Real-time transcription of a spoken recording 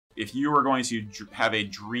if you were going to have a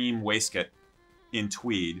dream waistcoat in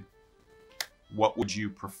tweed, what would you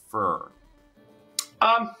prefer?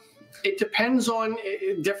 It depends on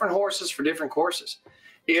different horses for different courses.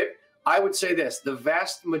 I would say this: the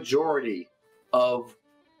vast majority of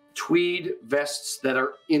tweed vests that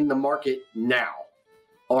are in the market now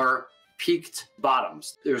are peaked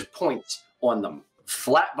bottoms. There's points on them.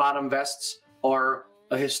 Flat bottom vests are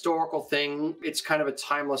a historical thing. It's kind of a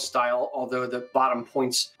timeless style, although the bottom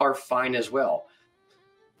points are fine as well.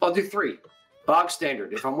 I'll do 3. Bog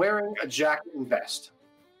standard. If I'm wearing a jacket and vest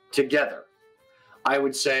together, I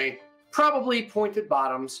would say probably pointed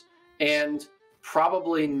bottoms and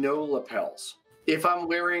probably no lapels. If I'm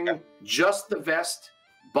wearing just the vest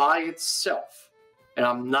by itself and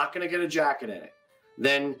I'm not going to get a jacket in it,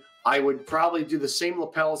 then I would probably do the same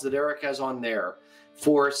lapels that Eric has on there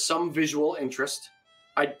for some visual interest.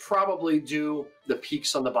 I'd probably do the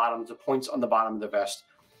peaks on the bottom, the points on the bottom of the vest.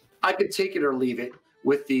 I could take it or leave it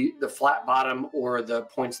with the flat bottom or the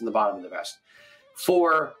points in the bottom of the vest.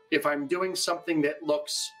 For if I'm doing something that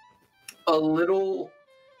looks a little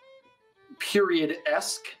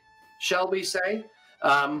period-esque, shall we say,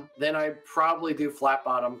 then I'd probably do flat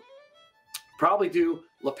bottom, probably do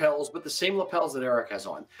lapels, but the same lapels that Eric has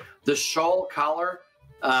on. The shawl collar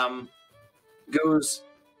goes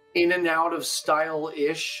in and out of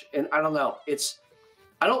style-ish, and I don't know.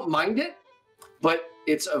 I don't mind it, but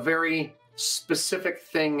it's a very specific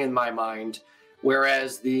thing in my mind,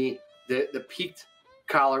 whereas the peaked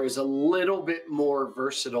collar is a little bit more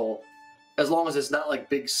versatile, as long as it's not like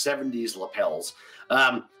big 70s lapels.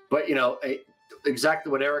 But you know,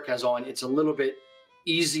 exactly what Eric has on, it's a little bit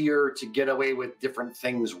easier to get away with different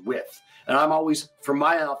things with. And I'm always, for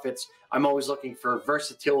my outfits, I'm always looking for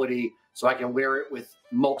versatility so I can wear it with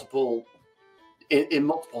multiple, in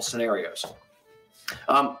multiple scenarios.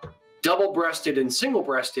 Double-breasted and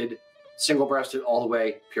single-breasted all the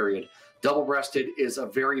way, period. Double-breasted is a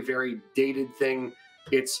very, very dated thing.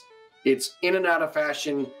 It's in and out of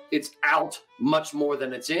fashion. It's out much more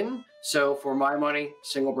than it's in. So for my money,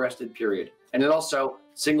 single-breasted, period. And it also,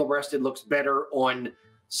 single-breasted looks better on,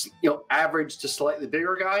 average to slightly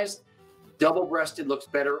bigger guys. Double-breasted looks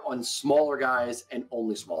better on smaller guys and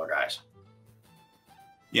only smaller guys.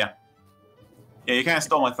 Yeah. Yeah, you kind of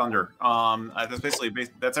stole my thunder. That's basically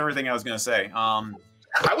that's everything I was going to say. I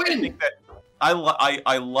think that I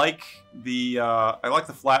like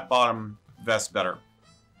the flat bottom vest better.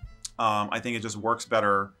 I think it just works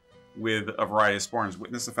better with a variety of sporrans.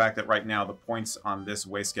 Witness the fact that right now the points on this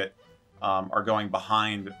waistcoat are going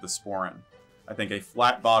behind the sporran. I think a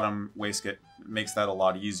flat bottom waistcoat makes that a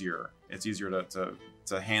lot easier. It's easier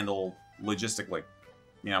to handle logistically,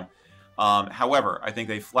 However, I think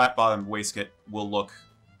a flat bottom waistcoat will look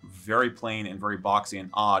very plain and very boxy and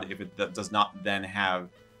odd if it does not then have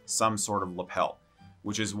some sort of lapel,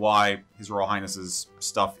 which is why His Royal Highness's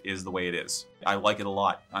stuff is the way it is. I like it a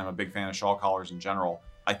lot. I'm a big fan of shawl collars in general.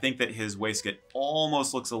 I think that his waistcoat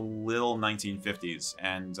almost looks a little 1950s,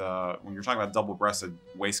 and when you're talking about double-breasted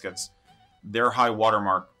waistcoats, their high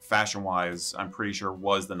watermark, fashion-wise, I'm pretty sure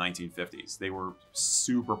was the 1950s. They were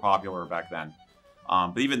super popular back then.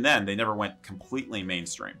 But even then, they never went completely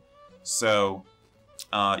mainstream. So,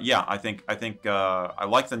 yeah, I think I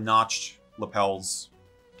like the notched lapels.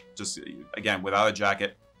 Just again, without a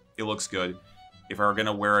jacket, it looks good. If I were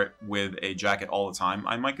gonna wear it with a jacket all the time,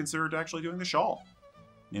 I might consider actually doing the shawl.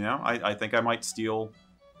 I think I might steal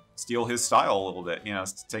his style a little bit.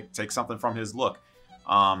 Take something from his look.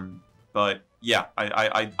 But yeah,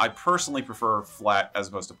 I personally prefer flat as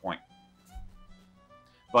opposed to point.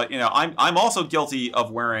 But I'm also guilty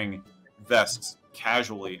of wearing vests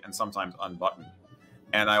casually and sometimes unbuttoned.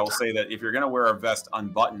 And I will say that if you're going to wear a vest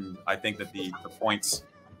unbuttoned, I think that the points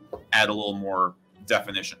add a little more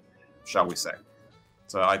definition, shall we say?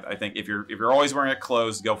 So I think if you're always wearing it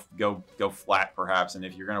closed, go flat perhaps. And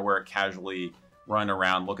if you're going to wear it casually, run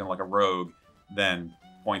around looking like a rogue, then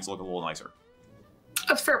points look a little nicer.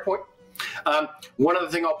 That's a fair point. One other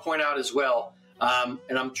thing I'll point out as well.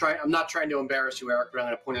 And I'm not trying to embarrass you, Eric, but I'm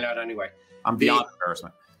going to point it out anyway. I'm beyond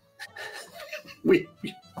embarrassment. We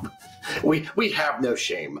have no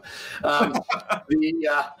shame.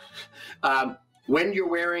 When you're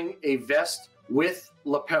wearing a vest with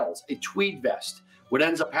lapels, a tweed vest, what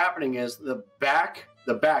ends up happening is the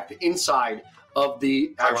inside of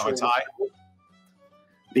the actual tie.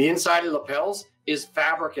 The inside of the lapels is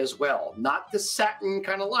fabric as well, not the satin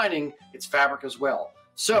kind of lining. It's fabric as well.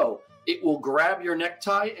 So it will grab your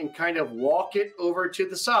necktie and kind of walk it over to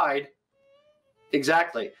the side.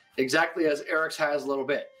 Exactly as Eric's has a little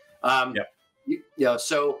bit. Yep.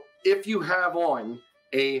 So if you have on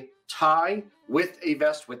a tie with a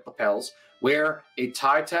vest with lapels, wear a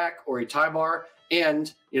tie tack or a tie bar,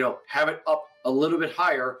 and have it up a little bit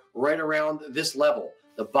higher, right around this level,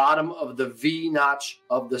 the bottom of the V notch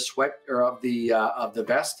of the sweat or of the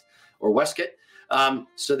vest or waistcoat,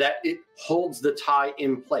 so that it holds the tie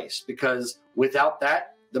in place. Because without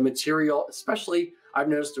that, the material, especially I've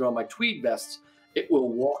noticed it on my tweed vests, it will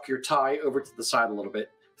walk your tie over to the side a little bit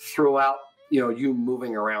throughout, you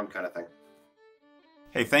moving around kind of thing.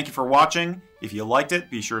 Hey, thank you for watching. If you liked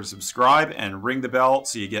it, be sure to subscribe and ring the bell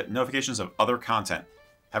so you get notifications of other content.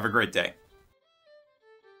 Have a great day.